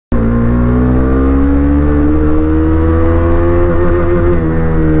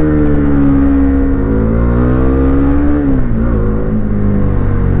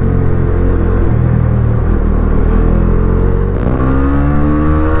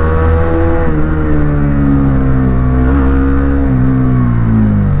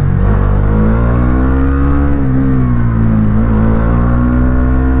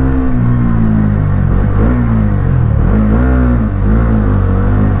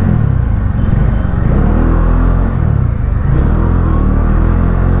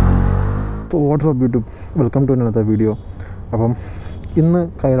WhatsApp YouTube welcome to another video. അപ്പം ഇന്ന്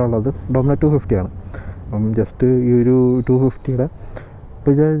കയ്യിലുള്ളത് ഡോമിനാർ 250 ആണ്. അപ്പം ജസ്റ്റ് ഈ ഒരു 250യുടെ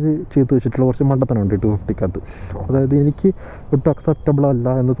വിചാരിച്ച് ചെയ്ത് വെച്ചിട്ടുള്ള കുറച്ച് മണ്ടത്തനമുണ്ട് 250-ക്കകത്ത്. അതായത് എനിക്ക് ഒട്ടും അക്സെപ്റ്റബിൾ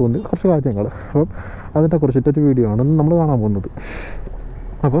അല്ല എന്ന് തോന്നി കുറച്ച് കാര്യങ്ങൾ. അപ്പം അതിനെ കുറിച്ചിട്ടൊരു വീഡിയോ ആണ് നമ്മൾ കാണാൻ പോകുന്നത്.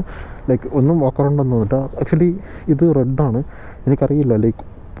 അപ്പം ലൈക്ക് ഒന്നും വാക്കറൗണ്ടൊന്നും തോന്നിട്ട് ആക്ച്വലി ഇത് റെഡാണ്. എനിക്കറിയില്ല, ലൈക്ക്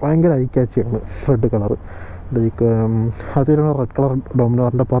ഭയങ്കര ഐ ക്യാച്ചിയാണ് റെഡ് കളറ്. ലൈക്ക് അതിലാണ് റെഡ് കളർ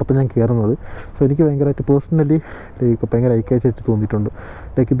ഡോമിനാറിൻ്റെ പുറത്ത് ഞാൻ കയറുന്നത്. സോ എനിക്ക് ഭയങ്കരമായിട്ട് പേഴ്സണലി ലൈക്ക് ഭയങ്കര ഐ ക്യാച്ചായിട്ട് തോന്നിയിട്ടുണ്ട്.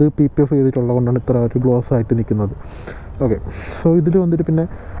 ലൈക്ക് ഇത് PPF ചെയ്തിട്ടുള്ളത് കൊണ്ടാണ് ഇത്ര ഒരു ഗ്ലോസ് ആയിട്ട് നിൽക്കുന്നത്. ഓക്കെ, സോ ഇതിൽ വന്നിട്ട് പിന്നെ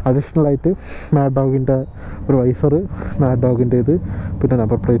അഡീഷണലായിട്ട് മാഡ് ഡോഗിൻ്റെ ഒരു വൈസറ്, മാഡ് ഡോഗിൻ്റെ ഇത്, പിന്നെ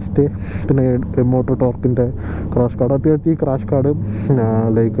നമ്പർ പ്ലേറ്റ്, പിന്നെ മോട്ടോ ടോർക്കിൻ്റെ ക്രാഷ് കാർഡ്. അത്യാവശ്യം ഈ ക്രാഷ് കാർഡ്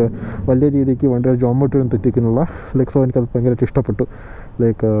ലൈക്ക് വലിയ രീതിക്ക് വണ്ടിയുടെ ജോമെട്രിയും തെറ്റിക്കുന്നുള്ള ലൈക്ക്. സോ എനിക്കത് ഭയങ്കരമായിട്ട് ഇഷ്ടപ്പെട്ടു.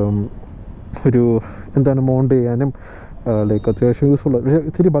 ലൈക്ക് ഒരു എന്താണ് മൗണ്ട് ചെയ്യാനും ലൈക്ക് അത്യാവശ്യം യൂസ്ഫുൾ. പക്ഷേ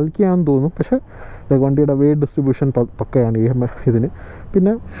ഇത്തിരി ബൾക്കിയാണെന്ന് തോന്നും, പക്ഷേ ലൈക്ക് വണ്ടിയുടെ വെയ്റ്റ് ഡിസ്ട്രിബ്യൂഷൻ പക്കയാണ് ഈ ഇതിന്.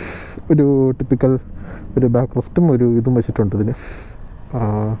 പിന്നെ ഒരു ടിപ്പിക്കൽ ഒരു ബാക്ക് റെസ്റ്റും ഒരു ഇതും വെച്ചിട്ടുണ്ട് ഇതിന്.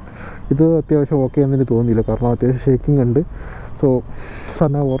 ഇത് അത്യാവശ്യം ഓക്കെ എന്നെനിക്ക് തോന്നിയില്ല, കാരണം അത്യാവശ്യം ഷേക്കിംഗ് ഉണ്ട്. So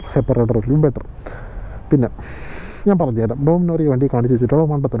Sana or ഹെപ്പർ rider better. പിന്നെ ഞാൻ പറഞ്ഞുതരാം ഡോമിനാർ ഈ വണ്ടി കാണിച്ച് വെച്ചിട്ടുള്ള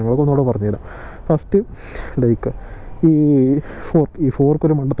മണ്ടത്തനങ്ങളൊക്കെ ഒന്നുകൂടെ പറഞ്ഞുതരാം. ഫസ്റ്റ് ലൈക്ക് ഈ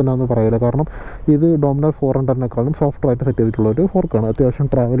ഫോർക്കൊരു മണ്ടത്തനാന്ന് പറയില്ല, കാരണം ഇത് ഡോമിനാർ 400-നേക്കാളും സോഫ്റ്റ്വെയറായിട്ട് സെറ്റ് ചെയ്തിട്ടുള്ള ഒരു ഫോർക്കാണ്. അത്യാവശ്യം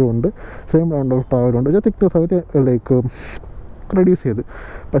ട്രാവലും ഉണ്ട്, സെയിം റൗണ്ട് ഓഫ് ട്രാവലും ഉണ്ട്. തിക്നെസ് അവർ ലൈക്ക് റെഡ്യൂസ് ചെയ്ത്.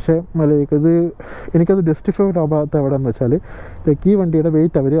 പക്ഷേ ലൈക്ക് ഇത് എനിക്കത് ജസ്റ്റിഫൈഡ് ആവാത്ത എവിടെയെന്ന് വെച്ചാൽ ലൈക്ക് ഈ വണ്ടിയുടെ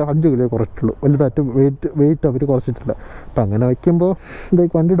വെയിറ്റ് അവർ 5 കിലോ കുറച്ചിട്ടുള്ളൂ, വലുതായിട്ട് വെയിറ്റ് അവർ കുറച്ചിട്ടില്ല. അപ്പം അങ്ങനെ വയ്ക്കുമ്പോൾ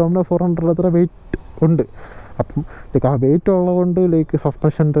ലൈക്ക് വണ്ടി ഡോമിനാർ 400 അത്ര വെയിറ്റ് ഉണ്ട്. അപ്പം ലൈക്ക് ആ വെയിറ്റ് ഉള്ളതുകൊണ്ട് ലൈക്ക്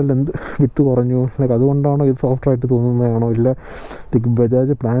സസ്പെൻഷൻ്റെ വിത്ത് കുറഞ്ഞു, ലൈക്ക് അതുകൊണ്ടാണോ ഇത് സോഫ്റ്റ്വെയറായിട്ട് തോന്നുന്നതാണോ, ഇല്ല ലൈക്ക്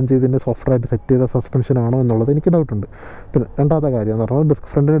ബജാജ് പ്ലാൻ ചെയ്തതിൻ്റെ സോഫ്റ്റ്വെയറായിട്ട് സെറ്റ് ചെയ്ത സസ്പെൻഷനാണോ എന്നുള്ളത് എനിക്ക് ഡൗട്ടുണ്ട്. പിന്നെ രണ്ടാമത്തെ കാര്യം എന്ന് പറഞ്ഞാൽ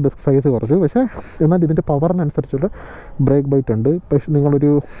ഫ്രണ്ടിൻ്റെ ഡിസ്ക് സൈസ് കുറച്ചു, പക്ഷേ എന്നാൽ ഇതിൻ്റെ പവറിനനുസരിച്ചുള്ള ബ്രേക്ക് ബൈറ്റ് ഉണ്ട്. പക്ഷേ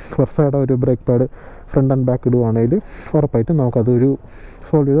നിങ്ങളൊരു വെർസയുടെ ഒരു brake pad front and back ഇടുവാണെങ്കിൽ ഉറപ്പായിട്ടും നമുക്കതൊരു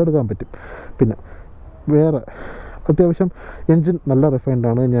സോൾവ് ചെയ്തെടുക്കാൻ പറ്റും. പിന്നെ വേറെ അത്യാവശ്യം എൻജിൻ നല്ല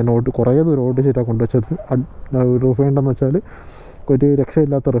റിഫൈൻഡാണ്. ഞാൻ കുറേ ദൂരം ഓടിച്ചിട്ടാണ് കൊണ്ടുവച്ചത്. റിഫൈൻഡെന്ന് വെച്ചാൽ ഒരു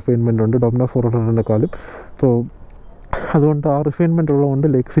രക്ഷയില്ലാത്ത റിഫൈൻമെൻ്റ് ഉണ്ട് ഡോമിനാർ 400-നെക്കാളും. സോ അതുകൊണ്ട് ആ റിഫൈൻമെൻ്റ് ഉള്ളതുകൊണ്ട്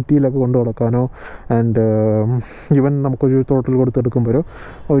ലൈക്ക് സിറ്റിയിലൊക്കെ കൊണ്ടു നടക്കാനോ ആൻഡ് ഈവൻ നമുക്കൊരു തോട്ടിൽ കൊടുത്തെടുക്കുമ്പോഴോ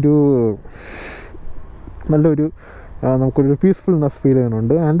ഒരു നല്ലൊരു നമുക്കൊരു പീസ്ഫുൾനെസ് ഫീൽ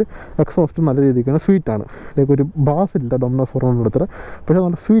ചെയ്യുന്നുണ്ട്. ആൻഡ് എക്സോസ്റ്റ് നല്ല രീതിക്കാണ്, സ്വീറ്റാണ്. ലൈക്ക് ഒരു ബാസ് ഇല്ല ഡോമിനാർ 400 അത്ര, പക്ഷേ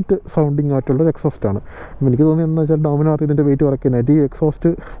നല്ല സ്വീറ്റ് സൗണ്ടിങ് ആയിട്ടുള്ളൊരു എക്സോസ്റ്റാണ്. എനിക്ക് തോന്നിയെന്ന് വെച്ചാൽ ഡോമിനാർ ഇതിൻ്റെ വെയിറ്റ് കുറയ്ക്കാനായിട്ട് ഈ എക്സോസ്റ്റ്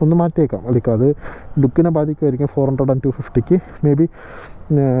ഒന്ന് മാറ്റിയേക്കാം. ലൈക്ക് അത് ലുക്കിനെ ബാധിക്കുമായിരിക്കും 400 and 250-ക്ക് മേ ബി.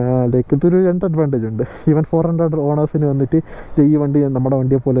 ലൈക്ക് ഇതൊരു 2 അഡ്വാൻറ്റേജ് ഉണ്ട്. ഈവൻ 400 ഓണേഴ്സിന് വന്നിട്ട് ഈ വണ്ടി നമ്മുടെ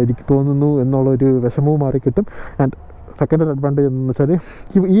വണ്ടിയെ പോലെ എനിക്ക് തോന്നുന്നു എന്നുള്ളൊരു വിഷമവും മാറി കിട്ടും. ആൻഡ് സെക്കൻഡ് അഡ്വാൻറ്റേജ് എന്ന് വെച്ചാൽ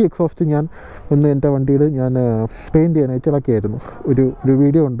ഈ എക്സോസ്റ്റ് ഞാൻ എൻ്റെ വണ്ടിയിൽ ഞാൻ പെയിൻറ്റ് ചെയ്യാനായിട്ട് ഇളക്കിയായിരുന്നു. ഒരു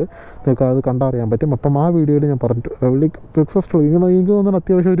വീഡിയോ ഉണ്ട്, നിങ്ങൾക്ക് അത് കണ്ടറിയാൻ പറ്റും. അപ്പം ആ വീഡിയോയിൽ ഞാൻ പറഞ്ഞിട്ട് ലൈക്ക് എക്സോസ്റ്റ് എനിക്ക് തോന്നുന്നു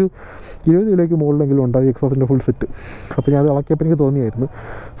അത്യാവശ്യം ഒരു 20 കിലോയ്ക്ക് മുകളിലെങ്കിലും ഉണ്ടായി എക്സോസ്റ്റിൻ്റെ ഫുൾ സെറ്റ്. അപ്പോൾ ഞാൻ അത് ഇളക്കിയപ്പോൾ എനിക്ക് തോന്നിയായിരുന്നു.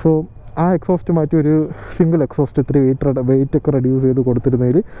 സോ ആ എക്സോസ്റ്റ് മാറ്റി ഒരു സിംഗിൾ എക്സോസ്റ്റ് ഇത്തിരി വെയിറ്റ് ഒക്കെ റെഡ്യൂസ് ചെയ്ത്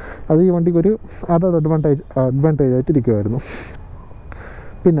കൊടുത്തിരുന്നതിൽ അത് ഈ വണ്ടിക്ക് ഒരു അഡ്വാൻറ്റേജ് ആയിട്ട് ഇരിക്കുമായിരുന്നു.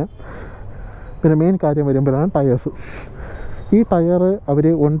 പിന്നെ മെയിൻ കാര്യം വരുമ്പോഴാണ് ടയേഴ്സ്. ഈ ടയർ അവർ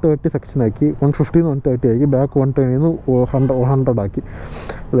 130 സെക്ഷനാക്കി, 150 130 ആക്കി, ബാക്ക് 110 100 ആക്കി.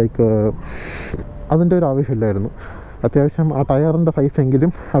 ലൈക്ക് അതിൻ്റെ ഒരു ആവശ്യമില്ലായിരുന്നു. അത്യാവശ്യം ആ ടയറിൻ്റെ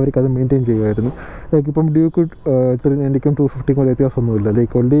സൈസെങ്കിലും അവർക്കത് മെയിൻറ്റെയിൻ ചെയ്യുമായിരുന്നു. ലൈക്ക് ഇപ്പം ഡ്യൂക്ക് 390-ക്കും 250-ക്കും വലിയ വ്യത്യാസമൊന്നുമില്ല.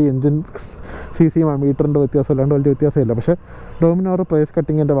 ലൈക്ക് ഓൺലി എൻജിൻ CC മീറ്ററിൻ്റെ വ്യത്യാസം അല്ലാണ്ട് വലിയ വ്യത്യാസമില്ല. പക്ഷേ ഡോമിനാർ പ്രൈസ്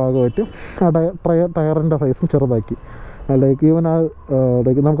കട്ടിങ്ങിൻ്റെ ഭാഗമായിട്ട് ആ ടയറിൻ്റെ സൈസും ചെറുതാക്കി. ലൈക്ക് ഈവൻ ആ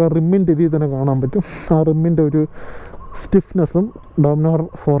ലൈക്ക് നമുക്ക് ആ റിമ്മിൻ്റെ ഇതിൽ തന്നെ കാണാൻ പറ്റും. ആ റിമ്മിൻ്റെ ഒരു സ്റ്റിഫ്നെസ്സും ഡോമിനാർ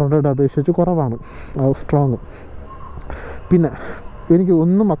 400 അപേക്ഷിച്ച് കുറവാണ്, സ്ട്രോങ്. പിന്നെ എനിക്ക്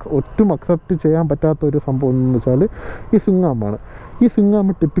ഒട്ടും അക്സെപ്റ്റ് ചെയ്യാൻ പറ്റാത്ത ഒരു സംഭവം എന്ന് വെച്ചാൽ ഈ സ്വിങ്ങാമാണ്. ഈ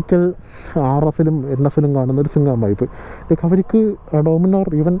സ്വിങ്ങാമ് ടിപ്പിക്കൽ RS-ലും NS-ലും കാണുന്ന ഒരു സ്വിങ്ങാമായിപ്പോൾ. ലൈക്ക് അവർക്ക്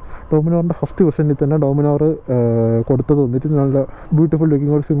ഈവൻ ഡോമിനാറിൻ്റെ ഫസ്റ്റ് വെർഷനിൽ തന്നെ ഡോമിനാർ കൊടുത്തത് വന്നിട്ട് നല്ല ബ്യൂട്ടിഫുൾ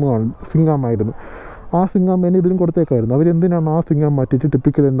ലുക്കിംഗ് ഒരു സ്വിങ്ങാമായിരുന്നു. ആ സ്വിങ്ങാമേനെ ഇതിലും കൊടുത്തേക്കായിരുന്നു. അവരെന്തിനാണ് ആ സ്വിങ്ങാം മാറ്റിയിട്ട്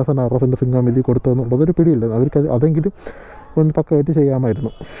ടിപ്പിക്കൽ NS and RS-ൻ്റെ സ്വിങ്ങാം ഇതിൽ കൊടുത്തതെന്നുള്ളതൊരു പിടിയില്ല. അവർക്ക് അതെങ്കിലും ഒന്ന് പക്കമായിട്ട്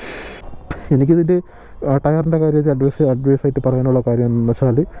ചെയ്യാമായിരുന്നു. എനിക്കിതിൽ ടയറിൻ്റെ കാര്യത്തിൽ അഡ്വൈസ് ആയിട്ട് പറയാനുള്ള കാര്യം എന്ന്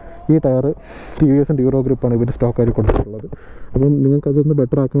വെച്ചാൽ ഈ ടയർ TVS-ൻ്റെ യൂറോ ഗ്രിപ്പാണ് ഇവർ സ്റ്റോക്കായിട്ട് കൊടുത്തിട്ടുള്ളത്. അപ്പം നിങ്ങൾക്കതൊന്ന്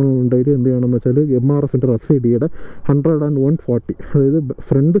ബെറ്റർ ആക്കണമെന്നുണ്ടെങ്കിൽ എന്ത് ചെയ്യണമെന്ന് വെച്ചാൽ MRF-ൻ്റെ FCDയുടെ 100 and 140, അതായത്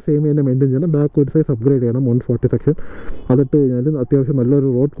ഫ്രണ്ട് സെയിം തന്നെ മെയിൻറ്റെയിൻ ചെയ്യണം, ബാക്ക് ഒരു സൈസ് അപ്ഗ്രേഡ് ചെയ്യണം 140 സെക്ഷൻ. അതിട്ട് കഴിഞ്ഞാൽ അത്യാവശ്യം നല്ലൊരു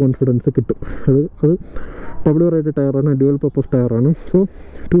റോഡ് കോൺഫിഡൻസ് കിട്ടും. അത് W rated ടയറാണ്, dual purpose ടയറാണ്. So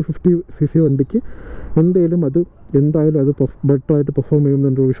 250cc വണ്ടിക്ക് എന്തായാലും അത് ബെറ്ററായിട്ട് പെർഫോം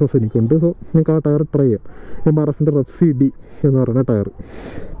ചെയ്യുമെന്നൊരു വിശ്വാസം എനിക്കുണ്ട്. സോ നിങ്ങൾക്ക് ആ ടയർ ട്രൈ ചെയ്യാം. MRFൻ്റെ REPC-D എന്ന് പറയുന്ന ടയർ.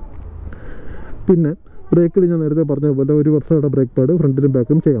 പിന്നെ ബ്രേക്കിൽ ഞാൻ നേരത്തെ പറഞ്ഞ പോലെ 1 വർഷയുടെ ബ്രേക്ക് പാഡ് ഫ്രണ്ടിലും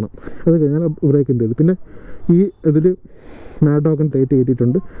ബാക്കിലും ചെയ്യണം. അത് കഴിഞ്ഞാൽ ബ്രേക്കിൻ്റെ ഇത്. പിന്നെ ഈ ഇതിൽ മാഡ് ഡോഗൻ ലൈറ്റ്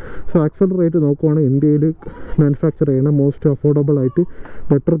കയറ്റിയിട്ടുണ്ട്. സോ ആക്സലറേറ്റ് നോക്കുവാണെങ്കിൽ ഇന്ത്യയിൽ മാനുഫാക്ചർ ചെയ്യുന്ന മോസ്റ്റ് അഫോർഡബിൾ ആയിട്ട്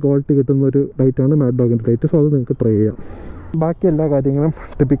ബെറ്റർ ക്വാളിറ്റി കിട്ടുന്ന ഒരു ലൈറ്റാണ് മാഡ് ഡോഗൻ ലൈറ്റ്. സോ അത് നിങ്ങൾക്ക് ട്രൈ ചെയ്യാം. ബാക്കി എല്ലാ കാര്യങ്ങളും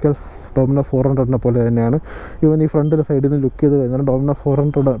ടിപ്പിക്കൽ ഡോമിനാർ 400 പോലെ തന്നെയാണ്. ഈവൻ ഈ ഫ്രണ്ടിൽ സൈഡിൽ നിന്ന് ലുക്ക് ചെയ്ത് കഴിഞ്ഞാൽ ഡോമിനാർ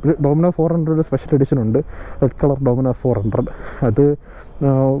 400 സ്പെഷ്യൽ എഡിഷൻ ഉണ്ട്, റെഡ് കളർ ഡോമിനാർ 400. അത്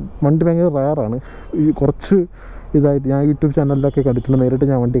വണ്ടി ഭയങ്കര റയറാണ്. ഈ കുറച്ച് ഇതായിട്ട് ഞാൻ യൂട്യൂബ് ചാനലിലൊക്കെ കണ്ടിട്ടുണ്ട്, നേരിട്ട്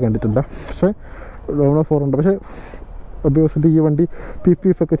ഞാൻ വണ്ടി കണ്ടിട്ടില്ല. പക്ഷേ ഡോമിനാർ 400 പക്ഷേ ഒബ്വിയസ്ലി ഈ വണ്ടി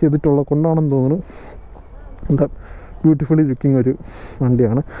PPF ഒക്കെ ചെയ്തിട്ടുള്ള കൊണ്ടാണെന്ന് തോന്നുന്നു. എന്താ ബ്യൂട്ടിഫുള്ളി ലുക്കിംഗ് ഒരു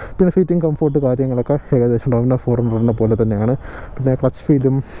വണ്ടിയാണ്. പിന്നെ സീറ്റിംഗ് കംഫോർട്ട് കാര്യങ്ങളൊക്കെ ഏകദേശം ഡോമിനാർ 400 പോലെ തന്നെയാണ്. പിന്നെ ക്ലച്ച്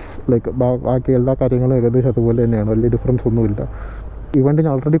ഫീലും ബാക്കി എല്ലാ കാര്യങ്ങളും ഏകദേശം അതുപോലെ തന്നെയാണ്, വലിയ ഡിഫറൻസ് ഒന്നുമില്ല. ഈ വണ്ടി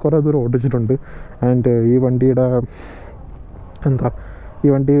ഞാൻ ഓൾറെഡി കുറേ ദൂരം ഓടിച്ചിട്ടുണ്ട്. ആൻഡ് ഈ വണ്ടിയുടെ ഈ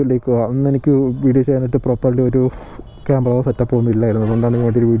വണ്ടി അന്ന് എനിക്ക് വീഡിയോ ചെയ്യാനായിട്ട് പ്രോപ്പർലി ഒരു ക്യാമറ സെറ്റപ്പ് ഒന്നും ഇല്ലായിരുന്നു. അതുകൊണ്ടാണ് ഈ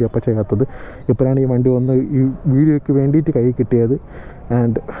വണ്ടി ഒരു വീഡിയോ അപ്പോൾ ചെയ്യാത്തത്. ഇപ്പോഴാണ് ഈ വണ്ടി വന്ന് ഈ വീഡിയോയ്ക്ക് വേണ്ടിയിട്ട് കൈ കിട്ടിയത്.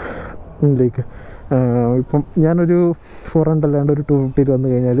 ആൻഡ് ഇപ്പം ഞാനൊരു 400 അല്ലാണ്ട് ഒരു 250 വന്നു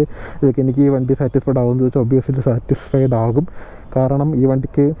കഴിഞ്ഞാൽ എനിക്ക് ഈ വണ്ടി സാറ്റിസ്ഫൈഡ് ആകുമെന്ന് ചോദിച്ചാൽ ഒബ്വിയസ്ലി സാറ്റിസ്ഫൈഡ് ആകും. കാരണം ഈ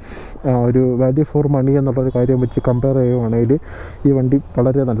വണ്ടിക്ക് ഒരു വാല്യൂ ഫോർ മണി എന്നുള്ളൊരു കാര്യം വെച്ച് കമ്പയർ ചെയ്യുവാണെങ്കിൽ ഈ വണ്ടി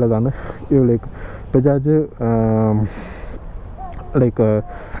വളരെ നല്ലതാണ്. ബജാജ്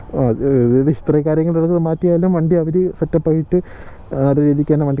ഇത്രയും കാര്യങ്ങളെടുത്ത് മാറ്റിയാലും വണ്ടി അവർ സെറ്റപ്പായിട്ട് നല്ല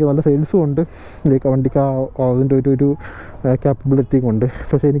രീതിക്ക് തന്നെ വണ്ടിക്ക് നല്ല സെയിൽസും ഉണ്ട്. വണ്ടിക്ക് അതിൻ്റെ ഒരു ക്യാപ്പബിലിറ്റിയും ഉണ്ട്.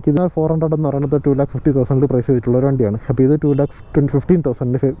 പക്ഷേ എനിക്കിത് 400 എന്ന് പറയുന്നത് 2,50,000 പ്രൈസ് ചെയ്തിട്ടുള്ള ഒരു വണ്ടിയാണ്. അപ്പോൾ ഇത്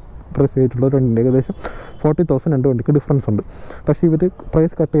 2,15,000 പ്രൈസ് ചെയ്തിട്ടുള്ള ഒരു വണ്ടി, ഏകദേശം 40,000 രണ്ട് വണ്ടിക്ക് ഡിഫറൻസ് ഉണ്ട്. പക്ഷേ ഇവർ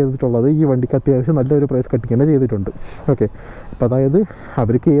പ്രൈസ് കട്ട് ചെയ്തിട്ടുള്ളത് ഈ വണ്ടിക്ക് അത്യാവശ്യം നല്ലൊരു പ്രൈസ് കട്ടിങ് തന്നെ ചെയ്തിട്ടുണ്ട്. ഓക്കെ, അപ്പോൾ അതായത്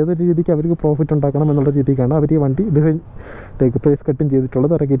അവർക്ക് ഏതൊരു രീതിക്ക് അവർക്ക് പ്രോഫിറ്റ് ഉണ്ടാക്കണം എന്നുള്ള രീതിക്കാണ് അവർ ഈ വണ്ടി പ്രൈസ് കട്ടിങ്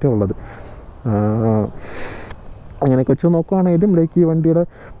ചെയ്തിട്ടുള്ളത്, ഇറക്കിയിട്ടുള്ളത്. അങ്ങനെയൊക്കെ വെച്ച് നോക്കുകയാണെങ്കിലും ഈ വണ്ടിയുടെ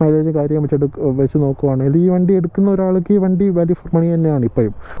മൈലേജ് കാര്യം വെച്ച് നോക്കുകയാണെങ്കിൽ ഈ വണ്ടി എടുക്കുന്ന ഒരാൾക്ക് ഈ വണ്ടി വാല്യൂ ഫോർ മണി തന്നെയാണ്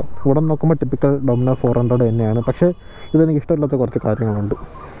ഇപ്പോഴും. ഇവിടെ നോക്കുമ്പോൾ ടിപ്പിക്കൽ ഡോമിനാർ 400 തന്നെയാണ്. പക്ഷേ ഇതെനിക്ക് ഇഷ്ടമില്ലാത്ത കുറച്ച് കാര്യങ്ങളുണ്ട്.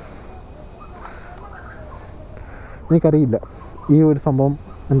 എനിക്കറിയില്ല ഈ ഒരു സംഭവം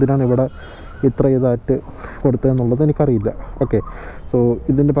എന്തിനാണ് ഇവിടെ ഇത്ര ഇതായിട്ട് കൊടുത്തതെന്നുള്ളത് എനിക്കറിയില്ല. ഓക്കെ, സോ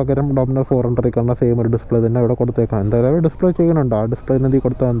ഇതിൻ്റെ പകരം ഡോമിനാർ 400 കാണുന്ന സെയിം ഒരു ഡിസ്പ്ലേ തന്നെ ഇവിടെ കൊടുത്തേക്കാം. എന്തായാലും ഡിസ്പ്ലേ ചെയ്യുന്നുണ്ട്. ആ ഡിസ്പ്ലേന് എന്തെങ്കിലും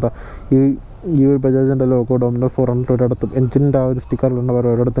കൊടുത്താൽ എന്താ ഈ ഒരു ബജാജിൻ്റെ ലോഗോ ഡോമിനാർ 400 ഒരിടത്തും എഞ്ചിൻ്റെ ആ ഒരു സ്റ്റിക്കറിലുണ്ട്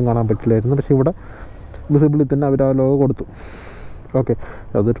ഒരിടത്തും കാണാൻ പറ്റില്ലായിരുന്നു. പക്ഷേ ഇവിടെ വിസിബിളി തന്നെ അവർ ആ ലോഗോ കൊടുത്തു. ഓക്കെ,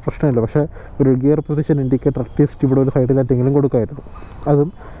 അതൊരു പ്രശ്നമില്ല. പക്ഷേ ഒരു ഗിയർ പൊസിഷൻ ഇൻഡിക്കേറ്റർ അറ്റ്ലീസ്റ്റ് ഇവിടെ ഒരു സൈഡിലായിട്ടെങ്കിലും കൊടുക്കുമായിരുന്നു.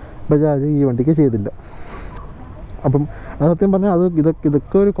 അതും ബജാജ് ഈ വണ്ടിക്ക് ചെയ്തില്ല. അപ്പം അത് സത്യം പറഞ്ഞാൽ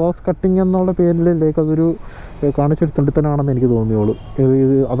ഇതൊക്കെ ഒരു കോസ്റ്റ് കട്ടിങ് എന്നുള്ള പേരിലേക്ക് അതൊരു കാണിച്ചൊരു തെണ്ടിത്തനാണെന്ന് എനിക്ക് തോന്നിയോളൂ.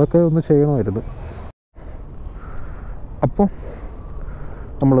 അതൊക്കെ ഒന്ന് ചെയ്യണമായിരുന്നു. അപ്പോൾ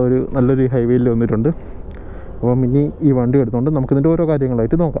നമ്മളൊരു നല്ലൊരു ഹൈവേയിൽ വന്നിട്ടുണ്ട്. അപ്പം ഇനി ഈ വണ്ടി എടുത്തുകൊണ്ട് നമുക്കിതിൻ്റെ ഓരോ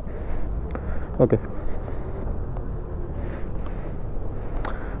കാര്യങ്ങളായിട്ട് നോക്കാം. ഓക്കെ,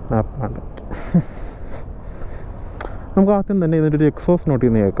 മാപ്പാണ്. നമുക്ക് ആദ്യം തന്നെ ഇതിൻ്റെ ഒരു എക്സോസ്റ്റ് നോട്ട്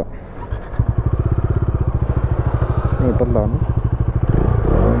ചെയ്യുന്ന കേൾക്കാം. ന്യൂട്രലാണ്.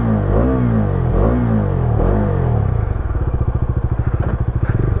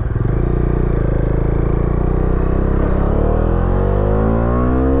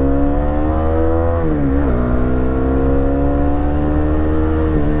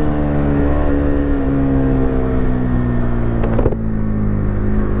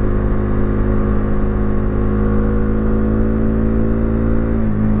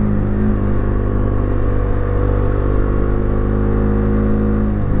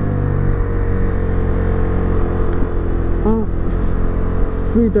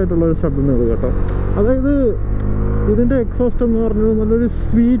 സ്വീറ്റ് ആയിട്ടുള്ളൊരു ശബ്ദം ഇത് കേട്ടോ. അതായത് ഇതിൻ്റെ എക്സോസ്റ്റ് എന്ന് പറഞ്ഞത് നല്ലൊരു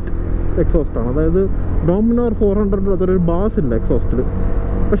സ്വീറ്റ് എക്സോസ്റ്റാണ്. അതായത് ഡോമിനാർ 400 അതൊരു ബാസ് ഇല്ല എക്സോസ്റ്റിൽ,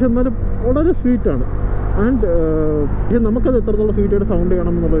 പക്ഷെ എന്നാലും വളരെ സ്വീറ്റാണ്. ആൻഡ് നമുക്കത് എത്രത്തോളം സ്വീറ്റായിട്ട് സൗണ്ട്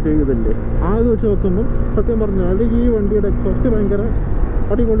ചെയ്യണം എന്നുള്ളൊരു ഇതില്ലേ, ആ ഇത് വെച്ച് നോക്കുമ്പം സത്യം പറഞ്ഞാൽ ഈ വണ്ടിയുടെ എക്സോസ്റ്റ് ഭയങ്കര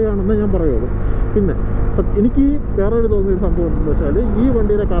അടിപൊളിയാണെന്ന് ഞാൻ പറയുള്ളൂ. പിന്നെ എനിക്ക് വേറെ ഒരു തോന്നിയ സംഭവം എന്താണെന്ന് വെച്ചാൽ ഈ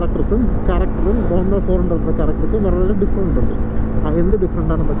വണ്ടിയുടെ ക്യാരക്ടറും ഡോമിനാർ 400 ക്യാരക്ടർക്കും വളരെ ഡിഫറെൻ്റ് ഉണ്ട്. എന്ത്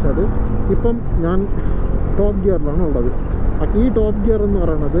ഡിഫറെൻ്റ് ആണെന്ന് വെച്ചാൽ ഇപ്പം ഞാൻ ടോപ്പ് ഗിയറിലാണ് ഉള്ളത്. ഈ ടോപ്പ് ഗിയർ എന്ന്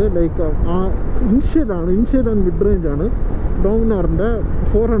പറയുന്നത് ആ ഇൻഷ്യൽ ആൻഡ് മിഡ് റേഞ്ചാണ് ഡോമിനാറിൻ്റെ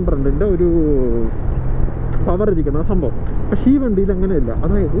 400ൻ്റെ ഒരു പവർ ഇരിക്കുന്ന സംഭവം. പക്ഷേ ഈ വണ്ടിയിൽ അങ്ങനെയല്ല.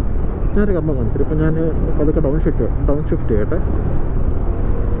 അതായത് ഞാനൊരു കമ്പം കാണിച്ചിട്ട് ഇപ്പം ഞാൻ അതൊക്കെ ഡൗൺ ഷിഫ്റ്റ് ചെയ്യട്ടെ.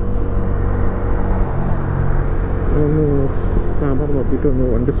 ഒന്ന് ക്യാമറ നോക്കിയിട്ട് ഒന്ന്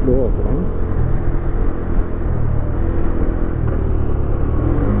വണ്ടി സ്ലോ ആക്കണം.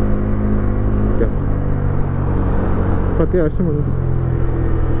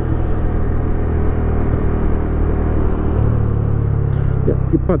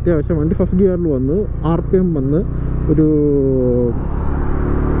 ഇപ്പം അത്യാവശ്യം വണ്ടി ഫസ്റ്റ് ഗിയറിൽ വന്ന് RPM വന്ന് ഒരു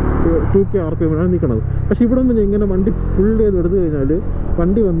 2K RPM നിൽക്കണത്. പക്ഷേ ഇവിടെ നിന്ന് ഇങ്ങനെ വണ്ടി ഫുൾ ചെയ്ത് എടുത്തു കഴിഞ്ഞാൽ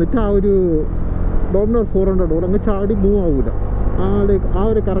വണ്ടി വന്നിട്ട് ആ ഒരു ഡോമിനാർ 400 അങ്ങ് ചാടി മൂവ് ആവില്ല. ആ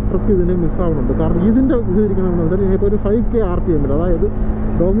ഒരു കറക്റ്റർക്ക് ഇതിന് മിസ്സാവുന്നുണ്ട്. കാരണം ഇതിൻ്റെ ഇരിക്കണമെന്ന് വെച്ചാൽ ഞാനിപ്പോൾ ഒരു 5K RPM, അതായത്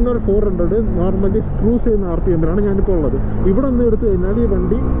ഡോമിനാർ 400 നോർമലി ക്രൂസ് ചെയ്യുന്ന RPM ഞാനിപ്പോൾ ഉള്ളത്. ഇവിടെ നിന്ന് എടുത്തു കഴിഞ്ഞാൽ ഈ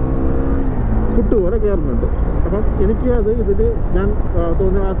വണ്ടി പുട്ടുപോലെ കയറുന്നുണ്ട്. അപ്പം എനിക്ക് അത് ഇതിൽ ഞാൻ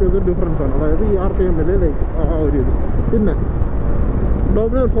തോന്നിയ ആദ്യത്തെ ഡിഫറൻസാണ്, അതായത് ഈ RPM ലൈക്ക് ആ ഒരു ഇത്. പിന്നെ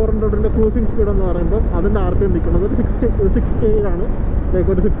ഡോമിനാർ 400ൻ്റെ ക്രൂസിങ് സ്പീഡ് എന്ന് പറയുമ്പോൾ അതിൻ്റെ RPM നിൽക്കുന്നത് ഒരു 6Kയിലാണ്. ലൈക്ക്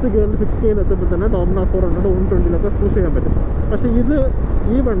ഒരു 6Kയിൽ എത്തുമ്പോൾ തന്നെ ഡോമിനാർ 400 120 ക്രൂസ് ചെയ്യാൻ പറ്റും. പക്ഷേ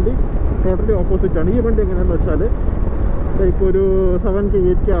ഈ വണ്ടി ടോട്ടലി ഓപ്പോസിറ്റാണ്. ഈ വണ്ടി എങ്ങനെയാണെന്ന് വെച്ചാൽ ലൈക്ക് ഒരു 7K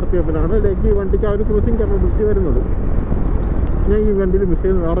 8K RPM ലൈക്ക് ഈ വണ്ടിക്ക് ആ ഒരു ക്രൂസിങ് കേപ്പബിലിറ്റി വരുന്നത്. ഞാൻ ഈ വണ്ടിയിൽ മിസ്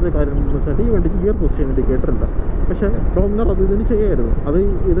ചെയ്യുന്ന വേറൊരു കാര്യം എന്ന് വെച്ചാൽ ഈ വണ്ടിക്ക് ഗിയർ പൊസിഷൻ ഇൻഡിക്കേറ്റർ ഇല്ല. പക്ഷേ ഡോമിനാർ അത് ഇതിന് ചെയ്യായിരുന്നു. അത്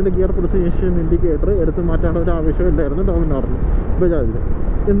ഇതിൻ്റെ ഗിയർ പൊസിഷൻ ഇൻഡിക്കേറ്റർ എടുത്ത് മാറ്റേണ്ട ഒരു ആവശ്യമില്ലായിരുന്നു ഡോമിനാറിന്, ബജാജിന്.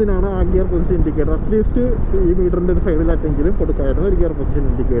 എന്തിനാണ് ആ ഗിയർ പൊസിഷൻ ഇൻഡിക്കേറ്റർ അറ്റ്ലീസ്റ്റ് ഈ മീറ്ററിൻ്റെ ഒരു സൈഡിലായിട്ടെങ്കിലും കൊടുക്കായിരുന്നു ഒരു ഗിയർ പൊസിഷൻ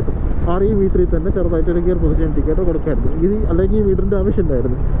ഇൻഡിക്കേറ്റർ. ഈ മീറ്ററിൽ തന്നെ ചെറുതായിട്ടൊരു ഗിയർ പൊസിഷൻ ഇൻഡിക്കേറ്റർ കൊടുക്കായിരുന്നു. അല്ലെങ്കിൽ ഈ മീറ്ററിൻ്റെ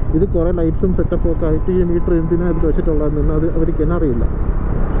ആവശ്യമില്ലായിരുന്നു. ഇത് കുറേ ലൈറ്റ്സും സെറ്റപ്പും ഒക്കെ ആയിട്ട് ഈ മീറ്റർ എന്തിനാണ് ഇത് വെച്ചിട്ടുള്ളതെന്ന് അത് അവർക്ക് തന്നെ അറിയില്ല.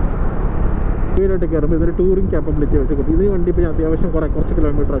 വീലായിട്ട് കയറുമ്പോൾ ഇതൊരു ടൂറിങ് ക്യാപ്പബിലിറ്റി വെച്ച് കൊടുക്കും. ഇത് ഈ വണ്ടി ഇപ്പോൾ ഞാൻ അത്യാവശ്യം കുറച്ച്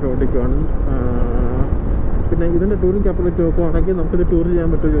കിലോമീറ്ററൊക്കെ ഓടിക്കുകയാണ്. പിന്നെ ഇതിൻ്റെ ടൂറിങ് ക്യാപ്പബിലിറ്റി നോക്കുവാണെങ്കിൽ നമുക്കിത് ടൂർ ചെയ്യാൻ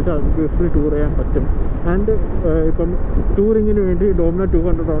പറ്റുമോ ചോദിച്ചാൽ അത് ടൂർ ചെയ്യാൻ പറ്റും. ആൻഡ് ഇപ്പം ടൂറിങ്ങിന് വേണ്ടി ഡോമിനാർ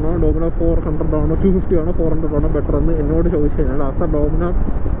 200 ആണോ ഡോമിനാർ 400 ആണോ 250 ആണോ 400 ആണോ ബെറ്റർ എന്ന് എന്നോട് ചോദിച്ചു കഴിഞ്ഞാൽ ആസ് എ ഡോമിനാർ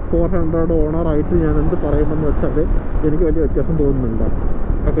 400 ഓണറായിട്ട് ഞാൻ എന്ത് പറയുമെന്ന് വെച്ചാൽ എനിക്ക് വലിയ വ്യത്യാസം തോന്നുന്നില്ല.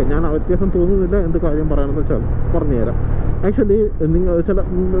 ഓക്കെ, ഞാൻ ആ വ്യത്യാസം തോന്നുന്നില്ല. എന്ത് കാര്യം പറയണമെന്ന് വെച്ചാൽ പറഞ്ഞുതരാം. ആക്ച്വലി നിങ്ങൾ ചില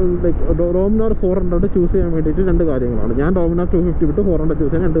ലൈക്ക് ഡോമിനാർ 400 ചൂസ് ചെയ്യാൻ വേണ്ടിയിട്ട് രണ്ട് കാര്യങ്ങളാണ്. ഞാൻ ഡോമിനാർ 250 വിട്ട് 400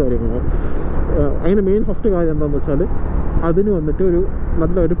 ചൂസ് ചെയ്യാൻ രണ്ട് കാര്യങ്ങളാണ്. അതിന് മെയിൻ ഫസ്റ്റ് കാര്യം എന്താണെന്ന് വെച്ചാൽ അതിന് വന്നിട്ട്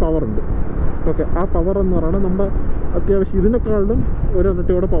നല്ലൊരു പവറുണ്ട്. ഓക്കെ, ആ പവർ എന്ന് പറയുന്നത് നമ്മുടെ അത്യാവശ്യം ഇതിനേക്കാളും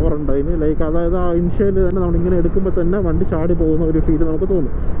ഒരിരട്ടിയോടെ പവറുണ്ട് അതിന്. ലൈക്ക് അതായത് ആ ഇനിഷ്യൽ തന്നെ നമ്മളിങ്ങനെ എടുക്കുമ്പോൾ തന്നെ വണ്ടി ചാടി പോകുന്ന ഒരു ഫീൽ നമുക്ക്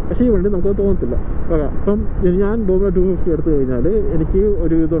തോന്നും. പക്ഷേ ഈ വണ്ടി നമുക്ക് തോന്നത്തില്ല. ഓക്കെ, അപ്പം ഞാൻ ഡോമിനാർ 250 എടുത്തു കഴിഞ്ഞാൽ എനിക്ക്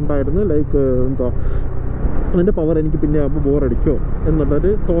ഒരു ഇതുണ്ടായിരുന്നു, ലൈക്ക് അതിൻ്റെ പവർ എനിക്ക് പിന്നെ ആകുമ്പോൾ ബോറടിക്കോ എന്നുള്ളൊരു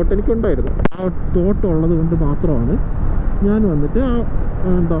തോട്ട് എനിക്കുണ്ടായിരുന്നു. ആ തോട്ട് ഉള്ളത് കൊണ്ട് മാത്രമാണ് ഞാൻ വന്നിട്ട്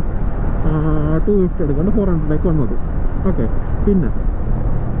 250 എടുക്കാണ്ട് 400 വന്നത്. ഓക്കെ, പിന്നെ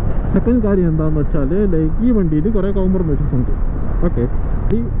സെക്കൻഡ് കാര്യം എന്താണെന്ന് വെച്ചാൽ ലൈക്ക് ഈ വണ്ടിയിൽ കുറേ കോംപ്രമൈസസ് ഉണ്ട്. ഓക്കെ,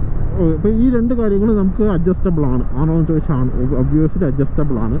 ഇപ്പോൾ ഈ രണ്ട് കാര്യങ്ങൾ നമുക്ക് അഡ്ജസ്റ്റബിൾ ആണോ എന്ന് ചോദിച്ചാൽ ഒബ്വിയസ്ലി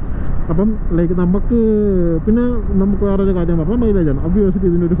അഡ്ജസ്റ്റബിൾ ആണ്. അപ്പം ലൈക്ക് നമുക്ക് വേറൊരു കാര്യം പറഞ്ഞാൽ മൈലേജാണ്. ഒബ്വിയസ്ലി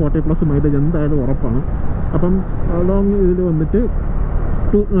ഇതിനൊരു 40+ മൈലേജ് എന്തായാലും ഉറപ്പാണ്. അപ്പം ലോങ് ഇതിൽ വന്നിട്ട്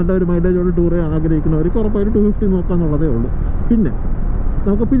നല്ലൊരു മൈലേജോട് ടൂർ ചെയ്യാൻ ആഗ്രഹിക്കുന്നവർക്ക് ഉറപ്പായിട്ട് 250 നോക്കാമെന്നുള്ളതേ ഉള്ളൂ. പിന്നെ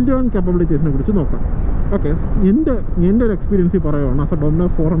നമുക്ക് പില്ലിയോൺ ക്യാപ്പബിലിറ്റീസിനെ കുറിച്ച് നോക്കാം. ഓക്കെ, എൻ്റെ ഒരു എക്സ്പീരിയൻസിൽ പറയുകയാണ്. ആസ് എ ഡോമിനാർ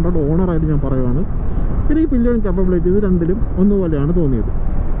 400 ഓണറായിട്ട് ഞാൻ പറയുകയാണ്, എനിക്ക് പില്ലിയോൺ ക്യാപ്പബിലിറ്റീസ് രണ്ടിലും ഒന്നുപോലെയാണ് തോന്നിയത്.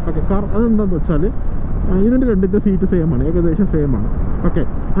 ഓക്കെ, അതെന്താണെന്ന് വെച്ചാൽ ഇതിൻ്റെ രണ്ടിൻ്റെ സീറ്റ് സെയിമാണ്, ഏകദേശം സെയിമാണ്. ഓക്കെ,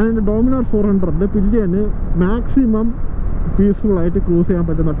 അതിൻ്റെ ഡോമിനാർ 400 പില്ലിയന് മാക്സിമം പീസ്ഫുള്ളായിട്ട് ക്രൂസ് ചെയ്യാൻ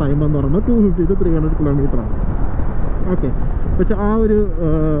പറ്റുന്ന ടൈം എന്ന് പറയുന്നത് 250 to 300 കിലോമീറ്ററാണ്. ഓക്കെ, പക്ഷേ ആ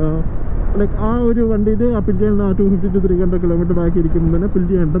ഒരു വണ്ടിയിൽ ആ പില്ലിയൻ 250 to 300 കിലോമീറ്റർ ബാക്കി ഇരിക്കുമ്പോൾ തന്നെ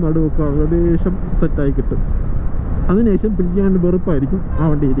പില്ലിയൻ്റെ നടുവൊക്കെ ഏകദേശം സെറ്റായി കിട്ടും. അതിനുശേഷം പില്ലിയാൻ്റെ വെറുപ്പായിരിക്കും ആ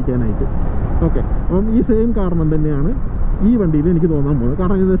വണ്ടി ഇരിക്കാനായിട്ട്. ഓക്കെ, അപ്പം ഈ സെയിം കാരണം തന്നെയാണ് ഈ വണ്ടിയിൽ എനിക്ക് തോന്നാൻ പോകുന്നത്.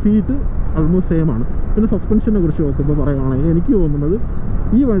 കാരണം ഇത് സീറ്റ് ആൾമോസ്റ്റ് സെയിം ആണ്. പിന്നെ സസ്പെൻഷനെ കുറിച്ച് നോക്കുമ്പോൾ പറയുകയാണെങ്കിൽ എനിക്ക് തോന്നുന്നത്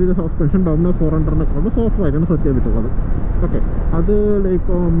ഈ വണ്ടിയുടെ സസ്പെൻഷൻ ഡോമിനാർ 400-നെക്കാളും സോഫ്റ്റായിട്ടാണ് സെറ്റ് ചെയ്തിട്ടുള്ളത്. ഓക്കെ, അത്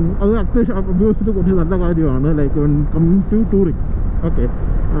ലൈക്ക് അത് അത്യാവശ്യം അബ്യൂസിനെ കുറിച്ച് നല്ല കാര്യമാണ്. Like when come to touring. Okay,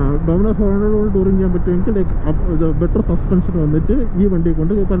 Dominar 400 touring ചെയ്യാൻ പറ്റുമെങ്കിൽ ലൈക്ക് ബെറ്റർ സസ്പെൻഷൻ വന്നിട്ട് ഈ വണ്ടിയെ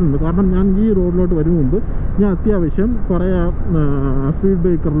കൊണ്ട് പറ്റുന്നുണ്ട്. കാരണം ഞാൻ ഈ റോഡിലോട്ട് വരും മുമ്പ് ഞാൻ അത്യാവശ്യം കുറേ സ്പീഡ്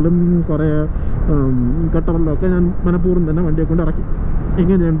ബ്രേക്കറിലും കുറേ ഗട്ടറിലും ഒക്കെ ഞാൻ മനഃപൂർവ്വം തന്നെ വണ്ടിയെ കൊണ്ട് ഇറക്കി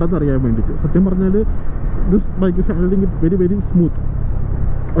എങ്ങനെയുണ്ടെന്ന് അറിയാൻ വേണ്ടിയിട്ട്. സത്യം പറഞ്ഞാൽ this bike is handling it very smooth.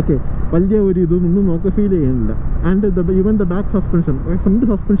 Okay, വലിയ ഒരു ഇതൊന്നും നമുക്ക് ഫീൽ ചെയ്യുന്നില്ല. And even the back suspension, front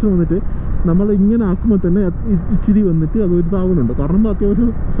suspension വന്നിട്ട് നമ്മൾ ഇങ്ങനെ ആക്കുമ്പോൾ തന്നെ ഇച്ചിരി വന്നിട്ട് അതൊരു ഇതാവുന്നുണ്ട്. കാരണം അത്യാവശ്യം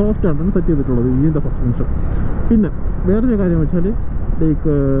സോഫ്റ്റായിട്ടാണ് സെറ്റ് ചെയ്തിട്ടുള്ളത് ഇതിൻ്റെ സസ്പെൻഷൻ. പിന്നെ വേറൊരു കാര്യം വെച്ചാൽ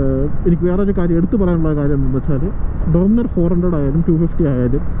ലൈക്ക് എനിക്ക് വേറൊരു കാര്യം എടുത്തു പറയാനുള്ള കാര്യം എന്താണെന്ന് വെച്ചാൽ ഡോമിനാർ 400 ആയാലും 250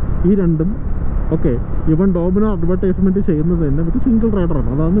 ആയാലും ഈ രണ്ടും ഓക്കെ, ഈവൻ ഡോമിനാർ അഡ്വർടൈസ്മെൻറ്റ് ചെയ്യുന്നത് തന്നെ വിത്ത് സിംഗിൾ റൈഡറാണ്.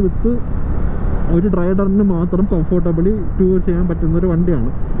 അതാണ് വിത്ത് ഒരു ഡ്രൈഡറിന് മാത്രം കംഫർട്ടബിളി ടൂർ ചെയ്യാൻ പറ്റുന്നൊരു വണ്ടിയാണ്.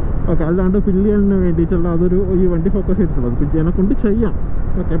 ഓക്കെ. അല്ലാണ്ട് പില്ലിയന് വേണ്ടിയിട്ടുള്ള അതൊരു ഈ വണ്ടി ഫോക്കസ് ചെയ്തിട്ടുള്ളത് പില്ലിയനെ കൊണ്ട് ചെയ്യാം.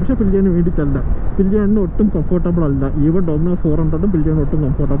 ഓക്കെ. പക്ഷേ പില്ലിയന് വേണ്ടിയിട്ടല്ല. പില്ലിയന് ഒട്ടും കംഫർട്ടബിൾ അല്ല. ഈവൻ ഡോമിനാർ 400 പില്ലിയൻ ഒട്ടും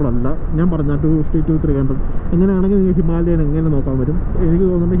കംഫർട്ടബിൾ അല്ല. ഞാൻ പറഞ്ഞ 250 to 300 എങ്ങനെയാണെങ്കിൽ നിങ്ങൾക്ക് ഹിമാലയൻ എങ്ങനെ നോക്കാൻ വരും. എനിക്ക്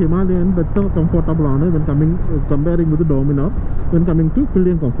തോന്നുന്നത് ഹിമാലയൻ ബെറ്റർ കംഫർട്ടബിൾ ആണ് when comparing with Dominar when coming to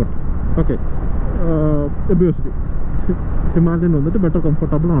pillion comfort. Okay. Obviously Himalayan വന്നിട്ട് ബെറ്റർ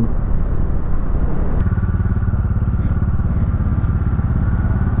കംഫർട്ടബിൾ ആണ്.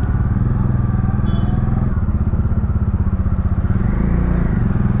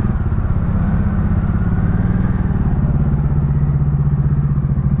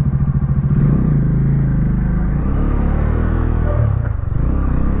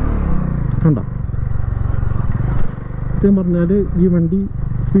 കണ്ടോ? സത്യം പറഞ്ഞാൽ ഈ വണ്ടി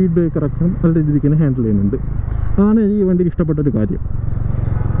സ്പീഡ് ബ്രേക്കറൊക്കെ നല്ല രീതിക്ക് തന്നെ ഹാൻഡിൽ ചെയ്യുന്നുണ്ട്. അതാണ് ഈ വണ്ടിയിൽ ഇഷ്ടപ്പെട്ടൊരു കാര്യം.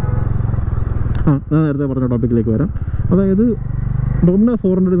 ഞാൻ നേരത്തെ പറഞ്ഞ ടോപ്പിക്കിലേക്ക് വരാം. അതായത് ഡോമിനാർ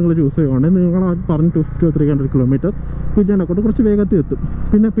 400 നിങ്ങൾ ചൂസ് ചെയ്യുവാണെങ്കിൽ നിങ്ങൾ പറഞ്ഞ് 250 or 300 കിലോമീറ്റർ പില്ലിയനെ കൊണ്ട് കുറച്ച് വേഗത്തിൽ എത്തും.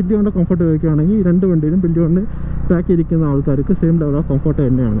 പിന്നെ പില്ലിയോൻ്റെ കംഫർട്ട് ചോദിക്കുകയാണെങ്കിൽ രണ്ട് വണ്ടിയിലും പില്ലിയോണ്ട് ബാക്കി ഇരിക്കുന്ന ആൾക്കാർക്ക് സെയിം ലെവൽ ഓഫ് കംഫർട്ട്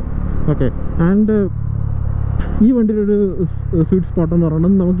തന്നെയാണ്. ഓക്കെ. ആൻഡ് ഈ വണ്ടിയിലൊരു സ്വീറ്റ് സ്പോട്ട് എന്ന്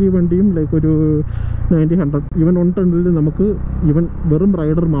പറയുന്നത് നമുക്ക് ഈ വണ്ടിയും ലൈക്ക് ഒരു 90-100 ഈവൻ 110 നമുക്ക് ഈവൻ വെറും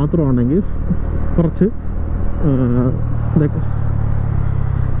റൈഡർ മാത്രമാണെങ്കിൽ കുറച്ച് ലൈക്ക്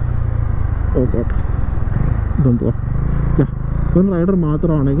ഇതെന്തുവാ വെറും റൈഡർ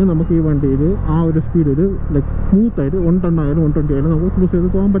മാത്രമാണെങ്കിൽ നമുക്ക് ഈ വണ്ടിയിൽ ആ ഒരു സ്പീഡിൽ ലൈക്ക് സ്മൂത്തായിട്ട് 110 ആയാലും 120 ആയാലും നമുക്ക് ക്രൂസ് ചെയ്ത്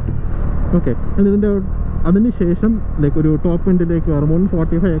പോകാൻ പറ്റും. ഓക്കെ. അതിന് ശേഷം ലൈക്ക് ഒരു ടോപ്പ് എൻഡിലേക്ക് കയറുമ്പോൾ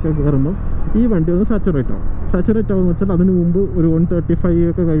 145 ഒക്കെ കയറുമ്പോൾ ഈ വണ്ടി ഒന്ന് സാച്ചുറേറ്റ് ആവും. സാച്ചുറേറ്റ് ആവുമെന്ന് വെച്ചാൽ അതിന് മുമ്പ് ഒരു 135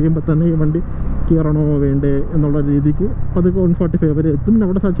 ഒക്കെ കഴിയുമ്പോൾ തന്നെ ഈ വണ്ടി കയറണോ വേണ്ടേ എന്നുള്ള രീതിക്ക് പതുക്കെ 145 വരെ എത്തും. പിന്നെ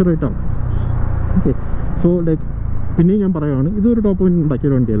അവിടെ സാച്ചുറേറ്റ് ആവും. ഓക്കെ. സോ ലൈക്ക് പിന്നെയും ഞാൻ പറയുകയാണ്, ഇതൊരു ടോപ്പ് എൻഡ്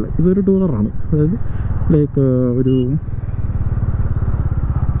ഉണ്ടാക്കിയൊരു വണ്ടിയല്ല, ഇതൊരു ടൂററാണ്. അതായത് ലൈക്ക് ഒരു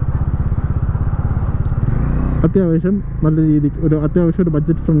അത്യാവശ്യം നല്ല രീതിക്ക് അത്യാവശ്യം ഒരു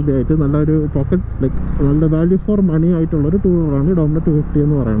ബഡ്ജറ്റ് ഫ്രണ്ട്ലി ആയിട്ട് നല്ലൊരു പോക്കറ്റ് ലൈക്ക് നല്ല വാല്യൂ ഫോർ മണി ആയിട്ടുള്ളൊരു ടൂറാണ് ഡോമിനാർ 250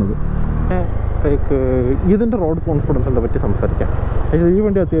 എന്ന് പറയുന്നത്. ലൈക്ക് ഇതിൻ്റെ റോഡ് കോൺഫിഡൻസിനെ പറ്റി സംസാരിക്കാം. ഈ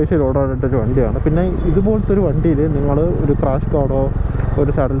വണ്ടി അത്യാവശ്യം റോഡായിട്ടൊരു വണ്ടിയാണ്. പിന്നെ ഇതുപോലത്തെ ഒരു വണ്ടിയിൽ നിങ്ങൾ ഒരു ക്രാഷ് ഗാർഡോ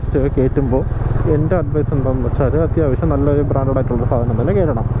ഒരു സാഡിൽ സ്റ്റേ കയറ്റുമ്പോൾ എൻ്റെ അഡ്വൈസ് എന്താണെന്ന് വെച്ചാൽ അത്യാവശ്യം നല്ലൊരു ബ്രാൻഡഡ് ആയിട്ടുള്ള സാധനം തന്നെ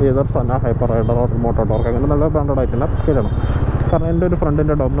കയറ്റണം. ഏതൊരു സന hyper rider or motto torque അങ്ങനെ നല്ല ബ്രാൻഡഡ് ആയിട്ട് തന്നെ കയറ്റണം. കാരണം എൻ്റെ ഒരു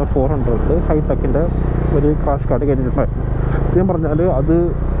ഫ്രണ്ടിൻ്റെ ഡോമിനാർ 400 ഹൈടെക്കിൻ്റെ ഒരു ക്രാഷ് ഗാർഡ് കയറ്റിയിട്ടുണ്ടായിരുന്നു. ഞാൻ പറഞ്ഞാൽ അത്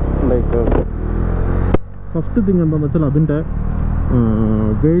ലൈക്ക് ഫസ്റ്റ് തിങ് എന്താണെന്ന് വെച്ചാൽ അതിൻ്റെ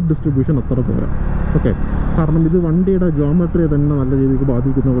വെയ്റ്റ് ഡിസ്ട്രിബ്യൂഷൻ അത്ര പോരാ. ഓക്കെ. കാരണം ഇത് വണ്ടിയുടെ ജോമെട്രിയെ തന്നെ നല്ല രീതിക്ക്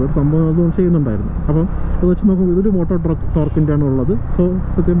ബാധിക്കുന്ന പോലെ ഒരു സംഭവം അതുകൊണ്ട് ചെയ്യുന്നുണ്ടായിരുന്നു. അപ്പം അത് വെച്ച് നോക്കുമ്പോൾ ഇതൊരു മോട്ടോ ടോർക്കിൻ്റെയാണ് ഉള്ളത്. സോ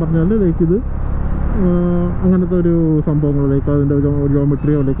സത്യം പറഞ്ഞാൽ ലൈക്ക് ഇത് അങ്ങനത്തെ ഒരു സംഭവങ്ങൾ ലൈക്ക് അതിൻ്റെ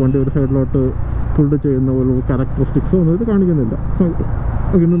ജോമെട്രിയോ ലൈക്ക് വണ്ടി ഒരു സൈഡിലോട്ട് ഫുൾഡ് ചെയ്യുന്ന ഒരു ക്യാരക്ടറിസ്റ്റിക്സോ ഒന്നും ഇത് കാണിക്കുന്നില്ല. സോ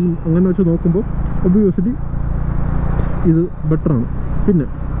അങ്ങനെ വെച്ച് നോക്കുമ്പോൾ ഒബ്വിയസ്ലി ഇത് ബെറ്ററാണ്. പിന്നെ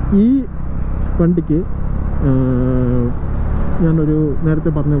ഈ വണ്ടിക്ക് ഞാനൊരു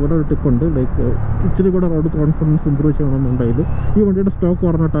നേരത്തെ പറഞ്ഞ പോലെ ഒരു ടിപ്പുണ്ട്. ലൈക്ക് ഇച്ചിരി കൂടെ റോഡ് കോൺഫിഡൻസ് ഇമ്പ്രൂവ് ചെയ്യണമെന്നുണ്ടെങ്കിൽ ഈ വണ്ടിയുടെ സ്റ്റോക്ക്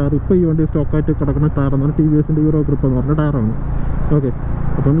പറഞ്ഞ ടയർ ഇപ്പോൾ ഈ വണ്ടി സ്റ്റോക്കായിട്ട് കിടക്കുന്ന ടയർ എന്നാണ് TVSൻ്റെ യൂറോ ഗ്രിപ്പ് എന്ന് പറഞ്ഞ ടയറാണ്. ഓക്കെ.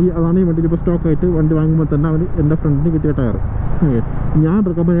 അപ്പം അതാണ് ഈ വണ്ടിയിൽ ഇപ്പോൾ സ്റ്റോക്കായിട്ട് വണ്ടി വാങ്ങുമ്പോൾ തന്നെ എൻ്റെ ഫ്രണ്ടിന് കിട്ടിയ ടയർ. ഓക്കെ. ഞാൻ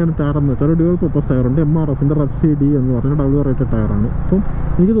റെക്കമെൻഡ് ചെയ്യുന്ന ടയർ എന്ന് വെച്ചാൽ ഒരു ഡ്യുവൽ പർപ്പസ് ടയറുണ്ട്. MRFൻ്റെ RFCD എന്ന് പറഞ്ഞ ഡബ്ല്യു റേറ്റഡ് ടയറാണ്. അപ്പം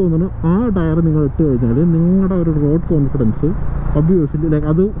എനിക്ക് തോന്നുന്നു ആ ടയർ നിങ്ങൾ ഇട്ട് കഴിഞ്ഞാൽ നിങ്ങളുടെ ഒരു റോഡ് കോൺഫിഡൻസ് ഒബ്വിയസ്ലി ലൈക്ക്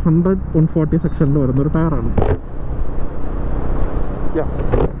അത് 100-140 സെക്ഷനിൽ വരുന്നൊരു ടയറാണ്.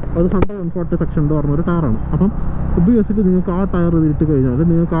 അത് 140 സെക്ഷനിൽ പറഞ്ഞൊരു ടയറാണ്. അപ്പം ഒബ്വിയസ്ലി നിങ്ങൾക്ക് ആ ടയർ ഇട്ട് കഴിഞ്ഞാൽ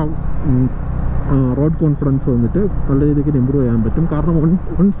നിങ്ങൾക്ക് ആ റോഡ് കോൺഫിഡൻസ് വന്നിട്ട് നല്ല രീതിക്ക് ഇമ്പ്രൂവ് ചെയ്യാൻ പറ്റും. കാരണം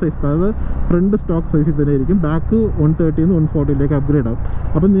വൺ സൈസ് അതായത് ഫ്രണ്ട് സ്റ്റോക്ക് സൈസിൽ തന്നെ ആയിരിക്കും, ബാക്ക് 130 നിന്ന് 140 അപ്ഗ്രേഡ് ആവും.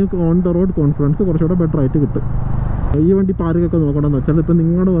 അപ്പം നിങ്ങൾക്ക് ഓൺ ദ റോഡ് കോൺഫിഡൻസ് കുറച്ചുകൂടെ ബെറ്റർ ആയിട്ട് കിട്ടും. ഈ വണ്ടി പാർക്കൊക്കെ നോക്കണമെന്ന് വെച്ചാൽ ഇപ്പോൾ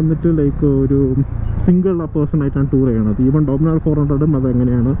നിങ്ങൾ വന്നിട്ട് ലൈക്ക് ഒരു സിംഗിൾ പേഴ്സണായിട്ടാണ് ടൂർ ചെയ്യണത്. ഈവൻ ഡോമിനാർ 400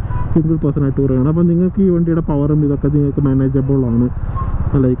 അതെങ്ങനെയാണ് സിംഗിൾ പേഴ്സണായിട്ട് ടൂർ ചെയ്യണം. അപ്പോൾ നിങ്ങൾക്ക് ഈ വണ്ടിയുടെ പവറും ഇതൊക്കെ നിങ്ങൾക്ക് മാനേജബിൾ ആണ്.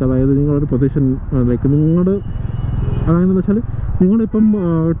 ലൈക്ക് അതായത് നിങ്ങളൊരു പൊസിഷൻ ലൈക്ക് അതായതെന്ന് വെച്ചാൽ നിങ്ങളിപ്പം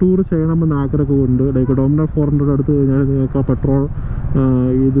ടൂർ ചെയ്യണമെന്ന് ആഗ്രഹമുണ്ട്. ലൈക്ക് ഡോമിനാർ 400 എടുത്തു കഴിഞ്ഞാൽ നിങ്ങൾക്ക് ആ പെട്രോൾ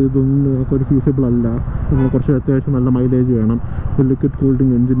ഇതൊന്നും നിങ്ങൾക്കൊരു ഫീസിബിൾ അല്ല. നിങ്ങൾ കുറച്ച് അത്യാവശ്യം നല്ല മൈലേജ് വേണം, ലിക്വിഡ്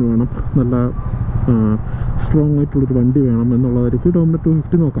കൂൾഡിങ് എൻജിൻ വേണം, നല്ല സ്ട്രോങ് ആയിട്ടുള്ളൊരു വണ്ടി വേണം എന്നുള്ളവർക്ക് ഡോമിനാർ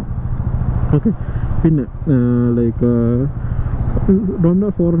 250 നോക്കാം. ഓക്കെ. പിന്നെ ലൈക്ക്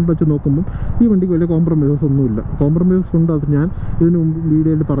ഡോമിനാർ 400 വെച്ച് നോക്കുമ്പം ഈ വണ്ടിക്ക് വലിയ കോംപ്രമൈസസ് ഒന്നുമില്ല. കോംപ്രമൈസസ് ഉണ്ട്, അത് ഞാൻ ഇതിന് മുമ്പ്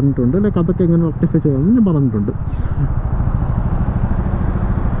വീഡിയോയിൽ പറഞ്ഞിട്ടുണ്ട്. ലൈക്ക് അതൊക്കെ എങ്ങനെ റെക്ടിഫൈ ചെയ്യാമെന്ന് ഞാൻ പറഞ്ഞിട്ടുണ്ട്.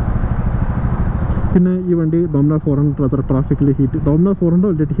 പിന്നെ ഈ വണ്ടി ഡോമിനാർ 400 അത്ര ട്രാഫിക്കിൽ ഡോമിനാർ 400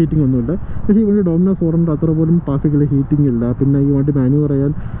 വലിയ ഹീറ്റിംഗ് ഒന്നുമില്ല. പക്ഷേ ഈ വണ്ടി ഡോമിനാർ 400 അത്ര പോലും ട്രാഫിക്കിൽ ഹീറ്റിംഗ് ഇല്ല. പിന്നെ ഈ വണ്ടി മാനുവർ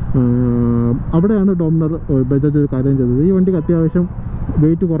ചെയ്യാൻ അവിടെയാണ് ഡോമിനാർ ബജാജ് ഒരു കാര്യം ചെയ്തത്. ഈ വണ്ടിക്ക് അത്യാവശ്യം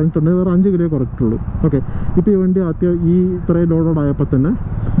വെയിറ്റ് കുറഞ്ഞിട്ടുണ്ടെങ്കിൽ വേറെ 5 കിലോ കുറച്ചിട്ടുള്ളൂ. ഓക്കെ, ഇപ്പോൾ ഈ വണ്ടി ഈ ഇത്രയും ലോഡായപ്പോൾ തന്നെ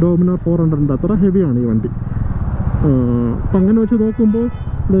ഡോമിനാർ 400 അത്ര ഹെവിയാണ് ഈ വണ്ടി. അപ്പം അങ്ങനെ വെച്ച് നോക്കുമ്പോൾ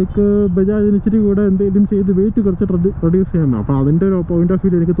ലൈക്ക് ബജാജിന് ഇച്ചിരി കൂടെ എന്തെങ്കിലും ചെയ്ത് വെയിറ്റ് കുറച്ച് റെഡ്യൂസ് ചെയ്യണം. അപ്പോൾ അതിൻ്റെ ഒരു പോയിന്റ് ഓഫ്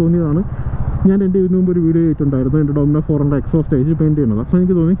വ്യൂ എനിക്ക് തോന്നിയതാണ്. ഞാൻ എൻ്റെ ഇതിനു മുമ്പ് ഒരു വീഡിയോ ചെയ്തിട്ടുണ്ടായിരുന്നു എൻ്റെ ഡോമിനാർ 400 എക്സോസ്റ്റ് ആയിട്ട് പെയിൻറ്റ് ചെയ്യുന്നത്. അപ്പോൾ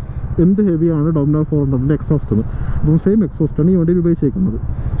എനിക്ക് തോന്നി എന്ത് ഹെവിയാണ് ഡോമിനാർ 400 എക്സോസ്റ്റ് എന്ന്. അപ്പം സെയിം എക്സോസ്റ്റാണ് ഈ വണ്ടിയിൽ ഉപയോഗിച്ചേക്കുന്നത്.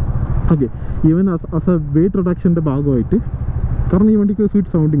 Okay, even as A wait റിഡക്ഷൻ്റെ ഭാഗമായിട്ട്, കാരണം ഈ വണ്ടിക്ക്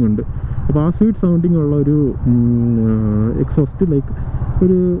സ്വീറ്റ് സൗണ്ടിങ് ഉണ്ട്. അപ്പോൾ ആ സ്വീറ്റ് സൗണ്ടിങ് ഉള്ള ഒരു എക്സോസ്റ്റ് ലൈക്ക്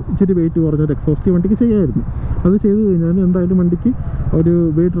ഒരു ഇച്ചിരി വെയിറ്റ് കുറഞ്ഞൊരു എക്സോസ്റ്റ് ഈ വണ്ടിക്ക് ചെയ്യാമായിരുന്നു. അത് ചെയ്ത് കഴിഞ്ഞാൽ എന്തായാലും വണ്ടിക്ക് ഒരു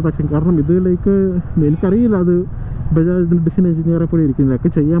വെയിറ്റ് റിഡക്ഷൻ, കാരണം ഇത് ലൈക്ക് എനിക്കറിയില്ല അത് ബജാജിൻ്റെ ഡിസൈൻ എഞ്ചിനീയറെ പോലെ ഇരിക്കുന്നില്ല, ഒക്കെ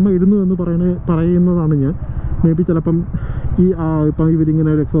ചെയ്യാമായിരുന്നു എന്ന് പറയുന്നതാണ് ഞാൻ. മേ ബി ചിലപ്പം ഇപ്പം ഇവരിങ്ങനെ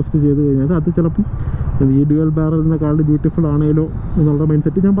ഒരു എക്സോസ്റ്റ് ചെയ്ത് കഴിഞ്ഞാൽ അത് ചിലപ്പം ഈ ഡ്യുവൽ ബാരലിനെക്കാളും ബ്യൂട്ടിഫുൾ ആണേലോ എന്നുള്ള മൈൻഡ്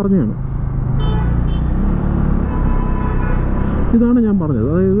സെറ്റ് ഞാൻ പറഞ്ഞതാണ്. ഇതാണ് ഞാൻ പറഞ്ഞത്.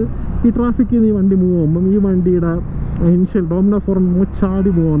 അതായത് ഈ ട്രാഫിക്കിൽ നിന്ന് ഈ വണ്ടി മൂവ് ചെയ്യുമ്പം ഈ വണ്ടിയുടെ ഇനിഷ്യൽ ഡോമിനാർ 400 ചാടി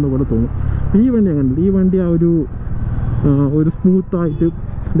മൂവ് ചെയ്യുന്ന പോലെ തോന്നും. ഈ വണ്ടി അങ്ങനെയല്ല. ഈ വണ്ടി ആ ഒരു സ്മൂത്തായിട്ട്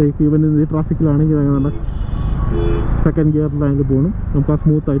ലൈക്ക് ഈവൻ ഈ ട്രാഫിക്കിലാണെങ്കിൽ അങ്ങനെ സെക്കൻഡ് ഗിയറിലാണെങ്കിൽ പോകണം, നമുക്ക് ആ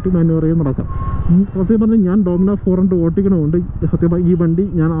സ്മൂത്തായിട്ട് മാനുവർ ചെയ്ത് നടക്കാം. സത്യം പറഞ്ഞാൽ ഞാൻ ഡോമിനാർ 400 ഓട്ടിക്കണമുണ്ട്. സത്യം പറഞ്ഞാൽ ഈ വണ്ടി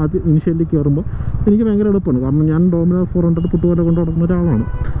ഞാൻ ആദ്യം ഇനിഷ്യലി കയറുമ്പോൾ എനിക്ക് ഭയങ്കര എളുപ്പമാണ്. കാരണം ഞാൻ ഡോമിനാർ 400 പുട്ടുപോലെ കൊണ്ട് നടക്കുന്ന ഒരാളാണ്.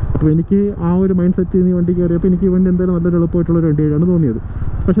 അപ്പോൾ എനിക്ക് ആ ഒരു മൈൻഡ് സെറ്റ് ഈ വണ്ടി കയറിയപ്പോൾ എനിക്ക് ഈ വണ്ടി എന്തായാലും നല്ലൊരു എളുപ്പമായിട്ടുള്ളൊരു വണ്ടിയായിട്ടാണ് തോന്നിയത്.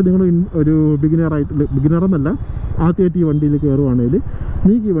 പക്ഷേ നിങ്ങൾ ഒരു ബിഗിനറെന്നല്ല ആദ്യമായിട്ട് ഈ വണ്ടിയിൽ കയറുവാണെങ്കിൽ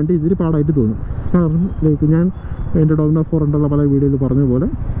എനിക്ക് ഈ വണ്ടി ഇത്തിരി പാടായിട്ട് തോന്നും. കാരണം ലൈക്ക് ഞാൻ എൻ്റെ ഡോമിനാർ 400 പല വീഡിയോയിൽ പറഞ്ഞ പോലെ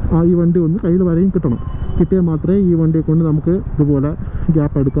ഈ വണ്ടി ഒന്ന് കയ്യിൽ വരെയും കിട്ടിയാൽ മാത്രമേ ഈ വണ്ടിയെ കൊണ്ട് നമുക്ക് ഇതുപോലെ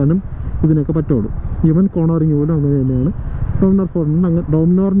ഗ്യാപ്പ് എടുക്കാനും ഇതിനൊക്കെ പറ്റുള്ളൂ. ഈവൻ കോർണറിങ് പോലും അങ്ങനെ തന്നെയാണ് ഡോമിനാർ 400.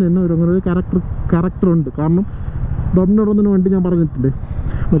 ഡോമിനാറിന് തന്നെ അങ്ങനെ ഒരു ക്യാരക്ടറുണ്ട്. കാരണം ഡോമിനാർ ഒന്നിന് വണ്ടി ഞാൻ പറഞ്ഞിട്ടില്ലേ,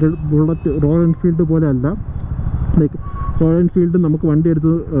 മറ്റേ ബുള്ളറ്റ് റോയൽ എൻഫീൽഡ് പോലെ അല്ല. ലൈക്ക് റോയൽ എൻഫീൽഡ് നമുക്ക് വണ്ടി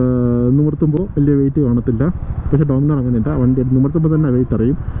എടുത്ത് നിവർത്തുമ്പോൾ വലിയ വെയിറ്റ് കാണത്തില്ല. പക്ഷേ ഡോമിനാർ അങ്ങനെയല്ല, വണ്ടി എടുത്ത് നിവർത്തുമ്പോൾ തന്നെ വെയിറ്റ്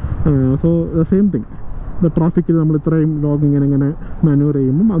അറിയും. സോ സെയിം തിങ്, ട്രാഫിക്കിൽ നമ്മൾ ഇത്രയും ലോങ് ഇങ്ങനെ മാനുവർ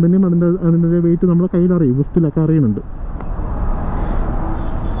ചെയ്യുമ്പം അതിൻ്റെ വെയിറ്റ് നമ്മുടെ കയ്യിലറിയും, വിസ്റ്റിലൊക്കെ അറിയുന്നുണ്ട്.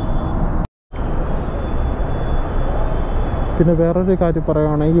 പിന്നെ വേറൊരു കാര്യം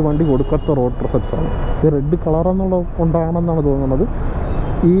പറയുകയാണെങ്കിൽ ഈ വണ്ടി കൊടുക്കാത്ത റോഡ് പ്രസൻസാണ്. ഈ റെഡ് കൊണ്ടാണെന്നാണ് തോന്നുന്നത്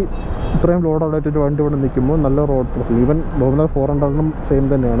ഈ ഇത്രയും ലോഡായിട്ടൊരു വണ്ടി ഇവിടെ നിൽക്കുമ്പോൾ നല്ല road presence. Even Dominar 400 same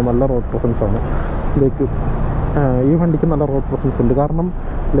തന്നെയാണ്, നല്ല റോഡ് പ്രസൻസാണ്. ലൈക്ക് ഈ വണ്ടിക്ക് നല്ല റോഡ് പ്രസൻസ് ഉണ്ട്. കാരണം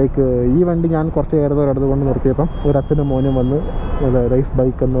ലൈക്ക് ഈ വണ്ടി ഞാൻ കുറച്ച് നേരത്തെ ഒരിടത്ത് കൊണ്ട് നിർത്തിയപ്പം ഒരു അച്ഛനും മോനും വന്ന് റേസ്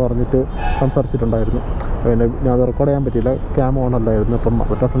ബൈക്ക് എന്ന് പറഞ്ഞിട്ട് സംസാരിച്ചിട്ടുണ്ടായിരുന്നു. പിന്നെ ഞാൻ അത് റെക്കോർഡ് ചെയ്യാൻ പറ്റിയില്ല, ക്യാം ഓൺ അല്ലായിരുന്നു. അപ്പം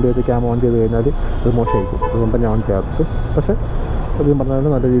ഒറ്റ ഫ്രണ്ട് വെച്ച് ക്യാം ഓൺ ചെയ്ത് കഴിഞ്ഞാൽ അത് മോശമായിരിക്കും, അതുകൊണ്ടാണ് ഞാൻ ഓൺ ചെയ്യാത്തത്. പക്ഷേ അധികം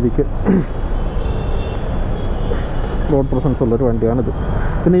പറഞ്ഞാൽ നല്ല രീതിക്ക് റോഡ് പ്രസൻസ് ഉള്ളൊരു വണ്ടിയാണിത്.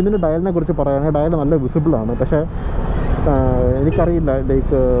 പിന്നെ ഇതിൻ്റെ ഡയലിനെ കുറിച്ച് പറയുകയാണെങ്കിൽ ഡയൽ നല്ല വിസിബിളാണ്. പക്ഷേ എനിക്കറിയില്ല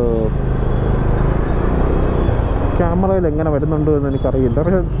ലൈക്ക് ക്യാമറയിൽ എങ്ങനെ വരുന്നുണ്ട് എന്ന് എനിക്കറിയില്ല.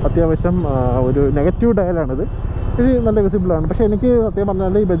 പക്ഷേ അത്യാവശ്യം ഒരു നെഗറ്റീവ് ഡയലാണിത്. ഇത് നല്ല വിസിബിളാണ്. പക്ഷേ എനിക്ക് സത്യം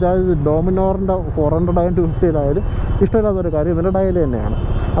പറഞ്ഞാൽ ഈ ബജാജ് ഡോമിനോറിൻ്റെ 400 ആയാലും 250 ആയാലും ഇഷ്ടമില്ലാത്തൊരു കാര്യം ഇതിൻ്റെ ഡയൽ തന്നെയാണ്.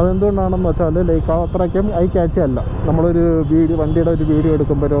 അതെന്തുകൊണ്ടാണെന്ന് വെച്ചാൽ ലൈക്ക് അത്രയ്ക്കും ഐ ക്യാച്ച് അല്ല. നമ്മളൊരു വണ്ടിയുടെ ഒരു വീഡിയോ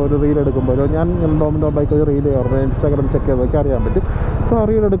എടുക്കുമ്പോഴോ ഒരു റീൽ എടുക്കുമ്പോഴോ, ഞാൻ ഡോമിനോർ ബൈക്ക് ഒരു റീൽ ചെയ്യാറുണ്ട്, ഇൻസ്റ്റാഗ്രാം ചെക്ക് ചെയ്തൊക്കെ അറിയാൻ പറ്റും. സോ ആ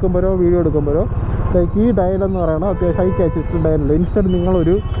റീൽ എടുക്കുമ്പോഴോ വീഡിയോ എടുക്കുമ്പോഴോ ലൈക്ക് ഈ ഡയലെന്ന് പറയുന്നത് അത്യാവശ്യം ഐ ക്യാച്ച് ഡയലല്ല. ഇൻസ്റ്റഡ്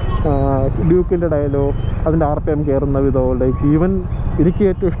നിങ്ങളൊരു ഡ്യൂക്കിൻ്റെ ഡയലോ അതിൻ്റെ RPM കയറുന്ന വിധമോ ലൈക്ക് ഈവൻ എനിക്ക്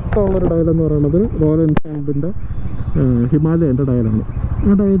ഏറ്റവും ഇഷ്ടമുള്ളൊരു ഡയലെന്ന് പറയുന്നത് റോയൽ എൻഫീൽഡിൻ്റെ ഹിമാലയൻ്റെ ഡയലാണ്.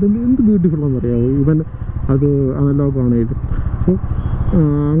 ആ ഡയൽ എന്ത് ബ്യൂട്ടിഫുള്ളാണെന്ന് അറിയാമോ, ഈവൻ അത് അനലോഗ് ആണെങ്കിലും. സോ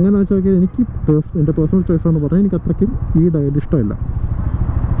അങ്ങനെ വെച്ച് നോക്കിയാൽ എനിക്ക് എൻ്റെ പേഴ്സണൽ ചോയ്സാണെന്ന് പറഞ്ഞാൽ എനിക്ക് അത്രയ്ക്കും ഈ ഡയൽ ഇഷ്ടമില്ല.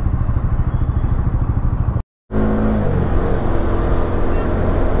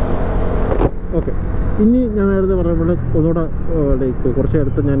 ഓക്കെ, ഇനി ഞാൻ നേരത്തെ പറയുമ്പോൾ ഒന്നുകൂടെ ലൈക്ക് കുറച്ച്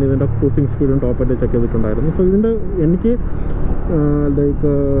നേരത്തെ ഞാൻ ഇതിൻ്റെ ക്രൂസിങ് സ്പീഡും ടോപ്പ് ചെക്ക് ചെയ്തിട്ടുണ്ടായിരുന്നു. സോ ഇതിൻ്റെ എനിക്ക്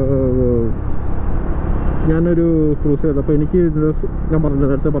ലൈക്ക് ഞാനൊരു ക്രൂസ് ചെയ്തപ്പോൾ എനിക്ക് ഇതിൻ്റെ ഞാൻ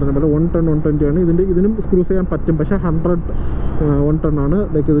നേരത്തെ പറഞ്ഞ പോലെ 110-120 ആണ്. ഇതിനും ക്രൂസ് ചെയ്യാൻ പറ്റും. പക്ഷേ 110 ആണ്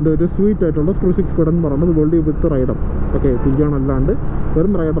ലൈക്ക് ഇതിൻ്റെ ഒരു സ്വീറ്റ് ആയിട്ടുള്ള ക്രൂസിങ് സ്പീഡ് എന്ന് പറയുന്നത് വോൾഡി വിത്ത് റൈഡർ. ഓക്കെ, പിജോൺ അല്ലാണ്ട്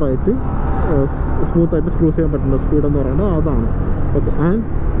വെറും റൈഡറായിട്ട് സ്മൂത്തായിട്ട് ക്രൂസ് ചെയ്യാൻ പറ്റുന്ന സ്പീഡെന്ന് പറയുന്നത് അതാണ്. ഓക്കെ, ആൻഡ്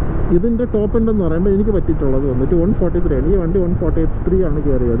ഇതിൻ്റെ ടോപ്പ് എൻഡ് എന്ന് പറയുമ്പോൾ എനിക്ക് പറ്റിയിട്ടുള്ളത് വന്നിട്ട് 143 ആണ്. ഈ വണ്ടി 143 ആണ്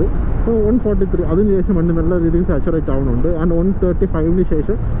കയറിയത്. അപ്പോൾ 143 അതിന് ശേഷം വണ്ടി നല്ല രീതിയിൽ സാച്ചുറേറ്റ് ആവുന്നുണ്ട്. ആൻഡ് 135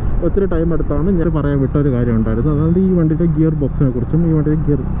 ശേഷം ഒത്തിരി ടൈം എടുത്താണ് ഞാൻ പറയാൻ വിട്ടൊരു കാര്യം ഉണ്ടായിരുന്നു. അതായത് ഈ വണ്ടിയുടെ ഗിയർ ബോക്സിനെ കുറിച്ചും. ഈ വണ്ടിയുടെ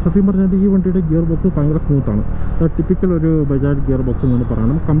ഗിയർ സത്യം പറഞ്ഞാൽ ഈ വണ്ടിയുടെ ഗിയർ ബോക്സ് ഭയങ്കര സ്മൂത്താണ്. ടിപ്പിക്കൽ ഒരു ബജാജ് ഗിയർ ബോക്സ് എന്ന്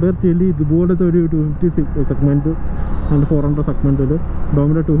പറയണം. കമ്പയർ ചെയ്ത് ഇതുപോലത്തെ ഒരു 250 സെഗ്മെൻറ്റ് ആൻഡ് 400 സെഗ്മെൻറ്റിൽ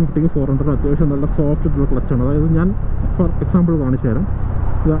ഡോമിനർ 250ക്ക് 400 അത്യാവശ്യം നല്ല സോഫ്റ്റ് ആയിട്ടുള്ള ക്ലച്ചാണ്. അതായത് ഞാൻ ഫോർ എക്സാമ്പിൾ കാണിച്ചു തരാം.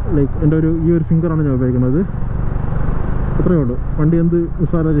 ലൈക്ക് എൻ്റെ ഈ ഒരു ഫിംഗറാണ് ഞാൻ ഉപയോഗിക്കുന്നത്. അത്രയേ ഉള്ളൂ. വണ്ടി എന്ത്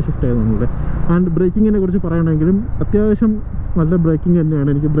ഉസാറായി ഷിഫ്റ്റ് ആയതെന്നുള്ളത്. ആൻഡ് ബ്രേക്കിങ്ങിനെ കുറിച്ച് പറയുകയാണെങ്കിലും അത്യാവശ്യം നല്ല ബ്രേക്കിംഗ് തന്നെയാണ്.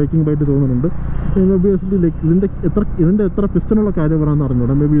 എനിക്ക് ബ്രേക്കിംഗ് ആയിട്ട് തോന്നുന്നുണ്ട്. ഒബിയസ്ലി ലൈക്ക് ഇതിൻ്റെ എത്ര പിസ്റ്റനുള്ള കാര്യം പറയാമെന്ന്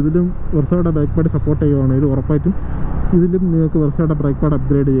അറിഞ്ഞൂടാ. മേ ബി ഇതിലും വെർസയുടെ ബ്രേക്ക് പാഡ് സപ്പോർട്ട് ചെയ്യുകയാണെങ്കിൽ ഉറപ്പായിട്ടും ഇതിലും നിങ്ങൾക്ക് വെർസയുടെ ബ്രേക്ക് പാഡ്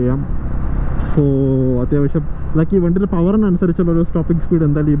അപ്ഗ്രേഡ് ചെയ്യാം. സോ അത്യാവശ്യം ലൈക്ക് ഈ വണ്ടിയുടെ പവറിനനുസരിച്ചുള്ള ഒരു സ്റ്റോപ്പിംഗ് സ്പീഡ്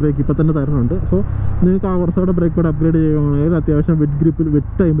എന്തായാലും ഈ ബ്രേക്ക് ഇപ്പോൾ തന്നെ തരുന്നുണ്ട്. സോ നിങ്ങൾക്ക് ആ വെർസയുടെ ബ്രേക്ക് പാഡ് അപ്ഗ്രേഡ് ചെയ്യുകയാണെങ്കിൽ അത്യാവശ്യം വെറ്റ് ഗ്രിപ്പിൽ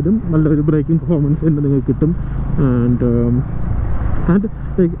വെറ്റ് ടൈമിലും നല്ലൊരു ബ്രേക്കിംഗ് പെർഫോമൻസ് തന്നെ നിങ്ങൾക്ക് കിട്ടും. ആൻഡ്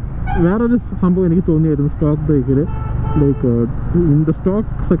ലൈക്ക് വേറൊരു സംഭവം എനിക്ക് തോന്നിയായിരുന്നു സ്റ്റോക്ക് ബ്രേക്കിൽ. Like in the stock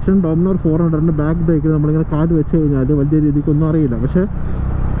section Dominar 400 back ബ്രേക്കിൽ നമ്മളിങ്ങനെ കാല് വെച്ച് കഴിഞ്ഞാൽ വലിയ രീതിക്കൊന്നും അറിയില്ല. പക്ഷേ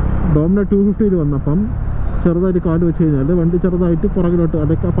ഡോമിനർ 250 വന്നപ്പം ചെറുതായിട്ട് കാല് വെച്ച് കഴിഞ്ഞാൽ വണ്ടി ചെറുതായിട്ട് പുറകിലോട്ട്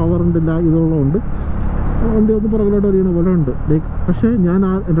അതൊക്കെ പവർ ഉണ്ടില്ല ഇതുള്ളതുകൊണ്ട് വണ്ടി ഒന്ന് പുറകിലോട്ട് അറിയുന്ന പോലെ ഉണ്ട്. ലൈക്ക് പക്ഷേ ഞാൻ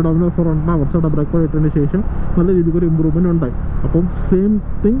എൻ്റെ ഡോമിനർ 400 വെർസയുടെ ബ്രേക്ക് പാഡ് ഇട്ടതിന് ശേഷം നല്ല രീതിക്കൊരു ഇമ്പ്രൂവ്മെൻറ്റ് ഉണ്ടായി. അപ്പം സെയിം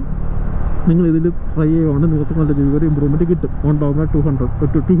തിങ് നിങ്ങൾ ഇതിൽ ട്രൈ ചെയ്യുവാണെങ്കിൽ നിങ്ങൾക്ക് നല്ല രീതിക്കൊരു ഇമ്പ്രൂവ്മെൻറ്റ് കിട്ടും ഓൺ ഡോമിനർ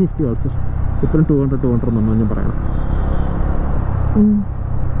 250 ഓൾസോ. ഇപ്പോഴും 200 നമ്മൾ ഞാൻ പറയണം.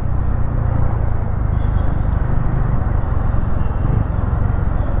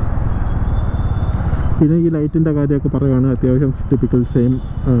 പിന്നെ ഈ ലൈറ്റിൻ്റെ കാര്യമൊക്കെ പറയുകയാണെങ്കിൽ അത്യാവശ്യം ടിപ്പിക്കൽ സെയിം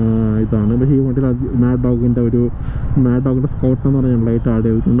ഇതാണ്. പക്ഷേ ഈ വണ്ടിയിൽ മാഡ് ഡോഗിൻ്റെ സ്കൗട്ട് എന്ന് പറഞ്ഞാൽ ലൈറ്റ് ആഡ്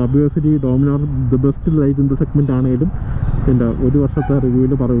ചെയ്തിട്ടുണ്ട്. Obviously Dominar the best light in the segment ആണെങ്കിലും എൻ്റെ ഒരു വർഷത്തെ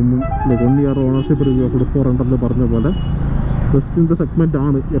റിവ്യൂവിൽ പറയുമ്പോൾ like 1 year ownership review of 400 പറഞ്ഞ പോലെ ബെസ്റ്റ് ഇൻ ദ സെഗ്മെൻറ്റ്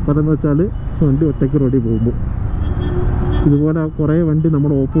ആണ്. എപ്പോഴെന്ന് വെച്ചാൽ വണ്ടി ഒറ്റയ്ക്ക് റോഡിൽ പോകുമ്പോൾ. ഇതുപോലെ കുറേ വണ്ടി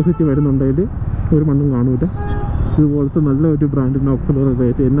നമ്മുടെ ഓപ്പോസിറ്റ് വരുന്നുണ്ടെങ്കിൽ ഒരു മണ്ണും കാണൂല. ഇതുപോലത്തെ നല്ല ഒരു ബ്രാൻഡിൻ്റെ ഓക്സിലറി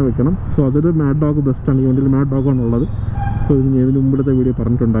റേറ്റ് തന്നെ വെക്കണം. സോ അതൊരു മാഡ് ഡോഗ് ബെസ്റ്റാണ്. ഈ വണ്ടിയിൽ മാഡ് ഡോഗാണുള്ളത്. സോ ഇത് ഞാൻ ഇതിന് മുമ്പിലത്തെ വീഡിയോ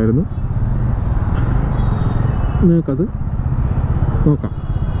പറഞ്ഞിട്ടുണ്ടായിരുന്നു. നിങ്ങൾക്കത് നോക്കാം.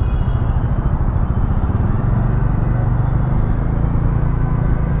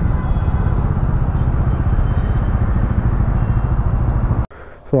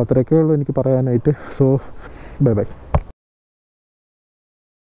 സോ അത്രയൊക്കെ ഉള്ളൂ എനിക്ക് പറയാനായിട്ട്. So bye bye.